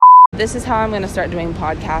this is how I'm going to start doing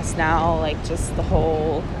podcasts now, like just the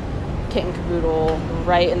whole kit and caboodle,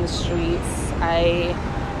 right in the streets. I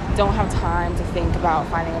don't have time to think about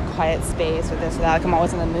finding a quiet space or this or that. Like, I'm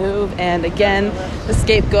always on the move. And again, the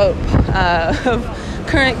scapegoat of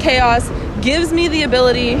current chaos gives me the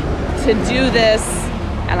ability to do this,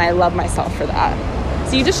 and I love myself for that.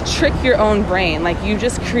 So you just trick your own brain. Like, you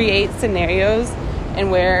just create scenarios and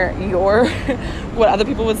where your what other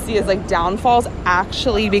people would see as like downfalls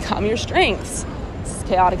actually become your strengths. It's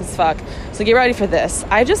chaotic as fuck. So get ready for this.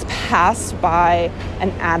 I just passed by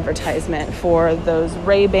an advertisement for those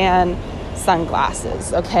Ray-Ban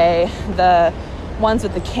sunglasses, okay? The ones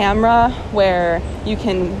with the camera where you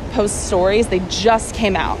can post stories. They just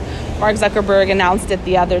came out. Mark Zuckerberg announced it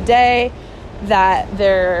the other day that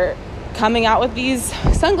they're coming out with these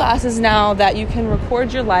sunglasses now that you can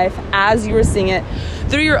record your life as you are seeing it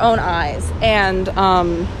through your own eyes. And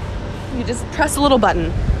you just press a little button.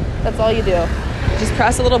 That's all you do. Just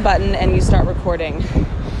press a little button and you start recording.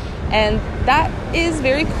 And that is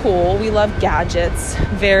very cool. We love gadgets,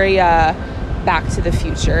 very back to the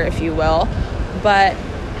future, if you will. But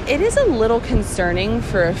it is a little concerning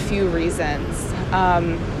for a few reasons.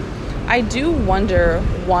 I do wonder,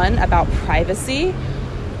 one, about privacy.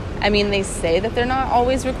 I mean, they say that they're not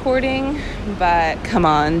always recording, but come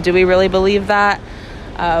on, do we really believe that?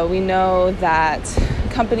 We know that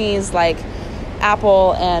companies like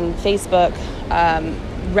Apple and Facebook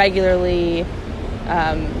regularly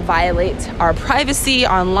violate our privacy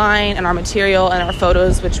online and our material and our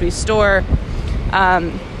photos, which we store.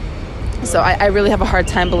 So I really have a hard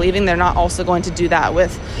time believing they're not also going to do that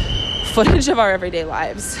with footage of our everyday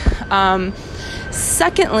lives.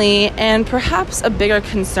 Secondly, and perhaps a bigger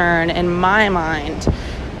concern in my mind,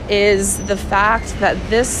 is the fact that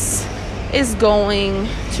this is going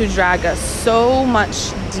to drag us so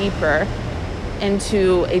much deeper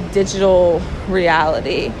into a digital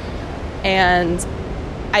reality. And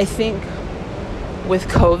I think with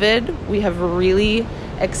COVID, we have really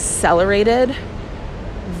accelerated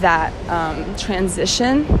that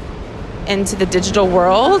transition into the digital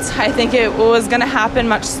world. I think it was going to happen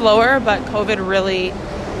much slower, but COVID really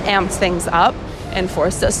amped things up and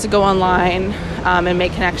forced us to go online and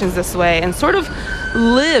make connections this way and sort of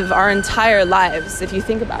live our entire lives, if you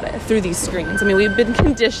think about it, through these screens. I mean, we've been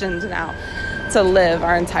conditioned now to live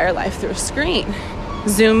our entire life through a screen.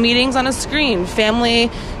 Zoom meetings on a screen,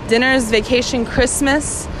 family dinners, vacation,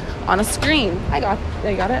 Christmas on a screen. You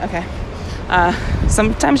got it? Okay.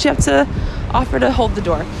 Sometimes you have to offer to hold the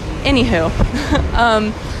door. Anywho,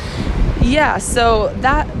 yeah, so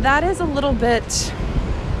that is a little bit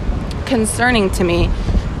concerning to me,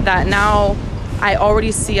 that now I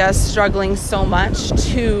already see us struggling so much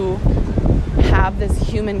to have this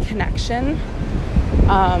human connection,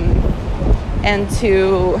 and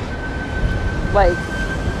to like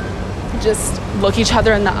just look each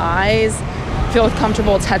other in the eyes, feel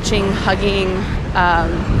comfortable touching, hugging,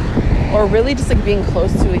 or really just like being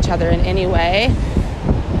close to each other in any way.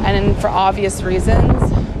 And for obvious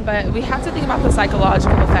reasons, but we have to think about the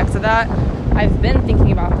psychological effects of that. I've been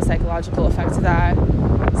thinking about the psychological effects of that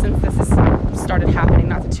since this has started happening,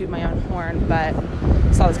 not to toot my own horn, but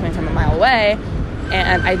I saw this coming from a mile away.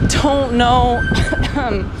 And I don't know,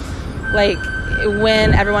 like,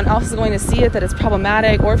 when everyone else is going to see it, that it's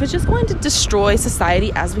problematic, or if it's just going to destroy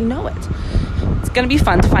society as we know it. It's going to be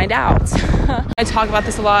fun to find out. I talk about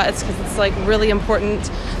this a lot. It's because it's like really important.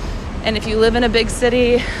 And if you live in a big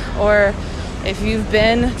city, or if you've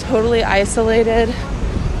been totally isolated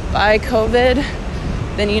by COVID,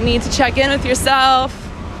 then you need to check in with yourself.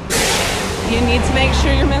 You need to make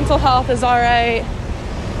sure your mental health is all right,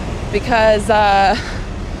 because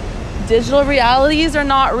digital realities are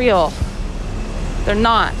not real. They're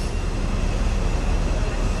not.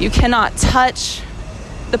 You cannot touch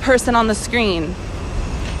the person on the screen.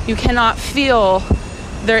 You cannot feel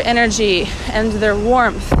their energy and their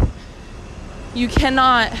warmth. You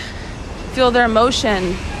cannot feel their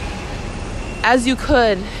emotion as you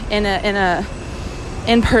could in a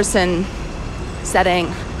in-person setting.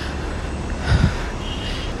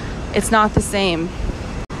 It's not the same.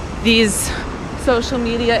 These social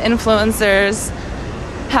media influencers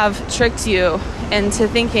have tricked you into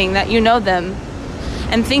thinking that you know them,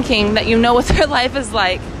 and thinking that you know what their life is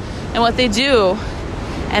like and what they do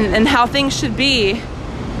and how things should be,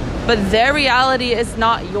 but their reality is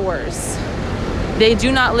not yours. They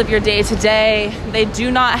do not live your day to day. They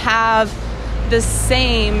do not have the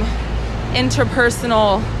same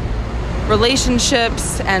interpersonal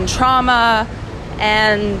relationships and trauma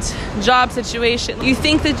and job situation. You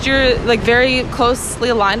think that you're like very closely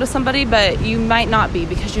aligned with somebody, but you might not be,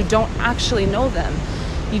 because you don't actually know them.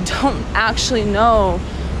 you don't actually know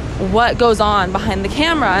what goes on behind the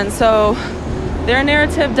camera. And so their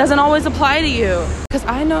narrative doesn't always apply to you. Because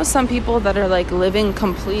I know some people that are like living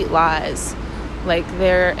complete lies.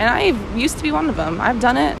 And I used to be one of them. I've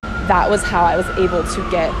done it. That was how I was able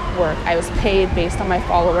to get work. I was paid based on my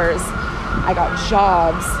followers. I got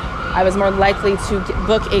jobs. I was more likely to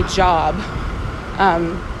book a job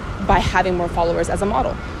by having more followers as a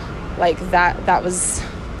model. Like that was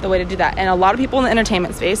the way to do that. And a lot of people in the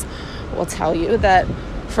entertainment space will tell you that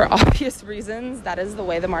for obvious reasons, that is the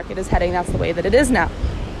way the market is heading. That's the way that it is now.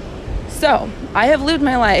 So I have lived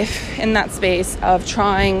my life in that space of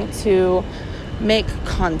trying to make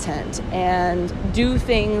content and do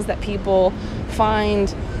things that people find,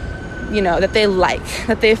 that they like,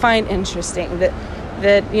 that they find interesting, that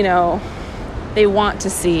they want to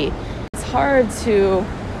see. It's hard to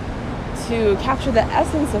capture the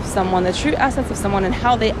essence of someone, the true essence of someone, and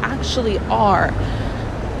how they actually are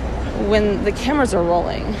when the cameras are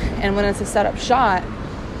rolling and when it's a setup shot.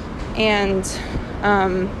 And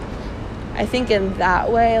I think in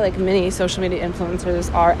that way, like, many social media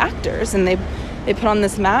influencers are actors, and they put on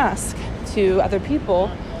this mask to other people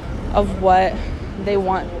of what they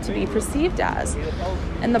want to be perceived as.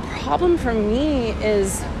 And the problem for me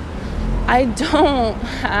is I don't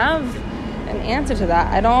have an answer to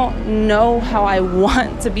that. I don't know how I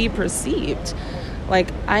want to be perceived. Like,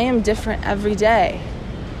 I am different every day.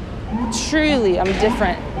 Truly, I'm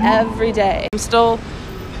different every day. I'm still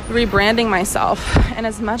rebranding myself. And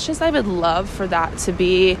as much as I would love for that to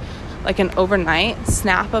be like an overnight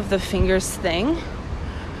snap of the fingers thing,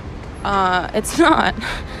 it's not.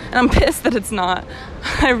 And I'm pissed that it's not.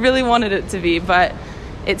 I really wanted it to be, but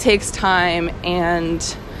it takes time,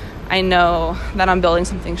 and I know that I'm building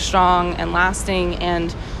something strong and lasting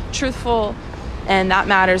and truthful, and that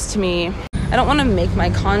matters to me. I don't want to make my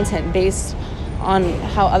content based on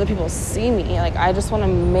how other people see me. Like, I just want to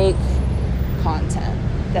make content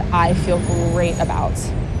that I feel great about,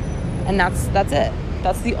 and that's it.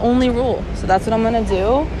 That's the only rule. So that's what I'm gonna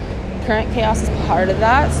do. Current Chaos is part of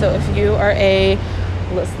that. So if you are a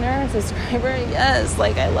listener, subscriber, yes,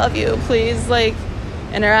 like, I love you. Please, like,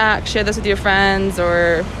 interact, share this with your friends,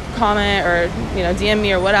 or comment, or DM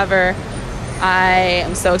me or whatever. I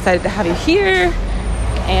am so excited to have you here,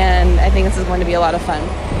 and I think this is going to be a lot of fun.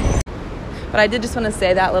 But I did just want to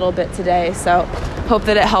say that little bit today, so hope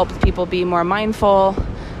that it helps people be more mindful,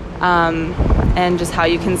 and just how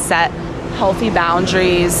you can set healthy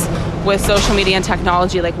boundaries with social media and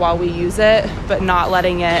technology, like, while we use it, but not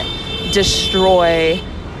letting it destroy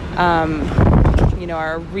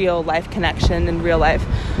our real life connection and real life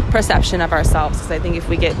perception of ourselves. Because I think if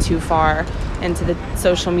we get too far into the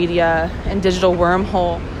social media and digital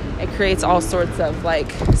wormhole, it creates all sorts of like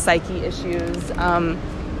psyche issues, and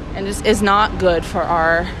just is not good for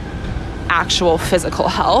our actual physical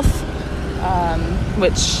health,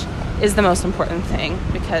 which is the most important thing,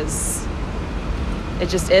 because it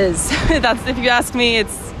just is. That's, if you ask me,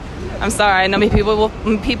 I'm sorry, I know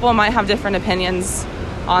people might have different opinions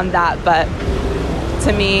on that, but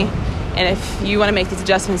to me, and if you want to make these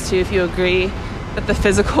adjustments too, if you agree that the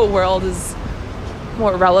physical world is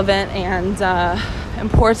more relevant and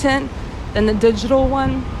important than the digital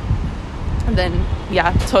one, then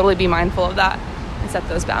yeah, totally be mindful of that and set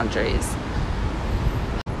those boundaries.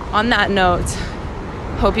 On that note,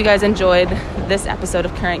 hope you guys enjoyed this episode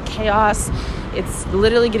of Current Chaos. It's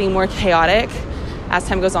literally getting more chaotic as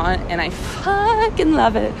time goes on, and I fucking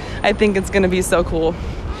love it. I think it's gonna be so cool.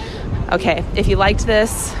 Okay, if you liked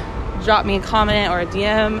this, drop me a comment or a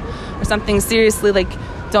DM or something. Seriously, like,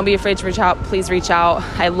 don't be afraid to reach out. Please reach out.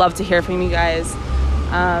 I love to hear from you guys.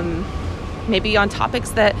 Maybe on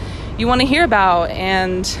topics that you want to hear about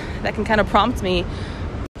and that can kind of prompt me,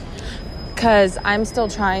 because I'm still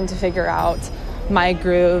trying to figure out my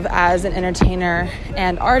groove as an entertainer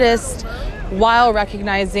and artist, while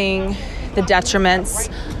recognizing the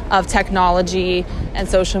detriments of technology and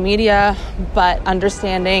social media, but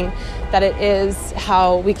understanding that it is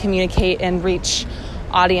how we communicate and reach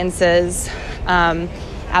audiences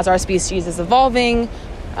as our species is evolving,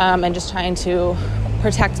 and just trying to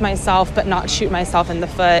protect myself but not shoot myself in the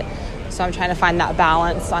foot. So I'm trying to find that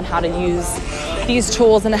balance on how to use these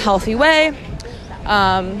tools in a healthy way.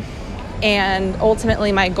 And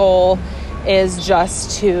ultimately my goal is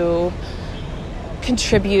just to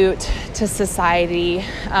contribute to society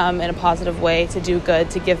in a positive way, to do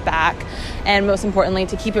good, to give back, and most importantly,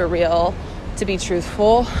 to keep it real, to be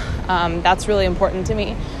truthful. That's really important to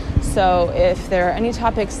me. So if there are any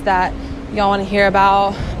topics that y'all want to hear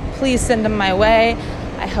about, please send them my way.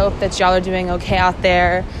 I hope that y'all are doing okay out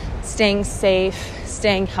there, staying safe,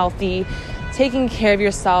 staying healthy, taking care of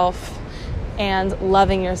yourself and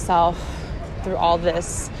loving yourself through all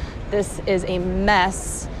this. This is a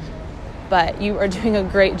mess, but you are doing a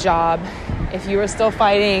great job. If you are still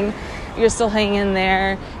fighting, you're still hanging in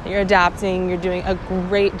there, you're adapting, you're doing a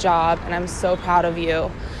great job, and I'm so proud of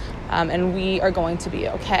you. And we are going to be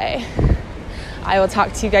okay. I will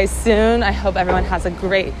talk to you guys soon. I hope everyone has a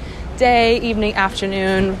great day, evening,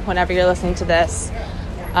 afternoon, whenever you're listening to this.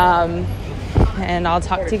 And I'll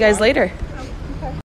talk to you guys later.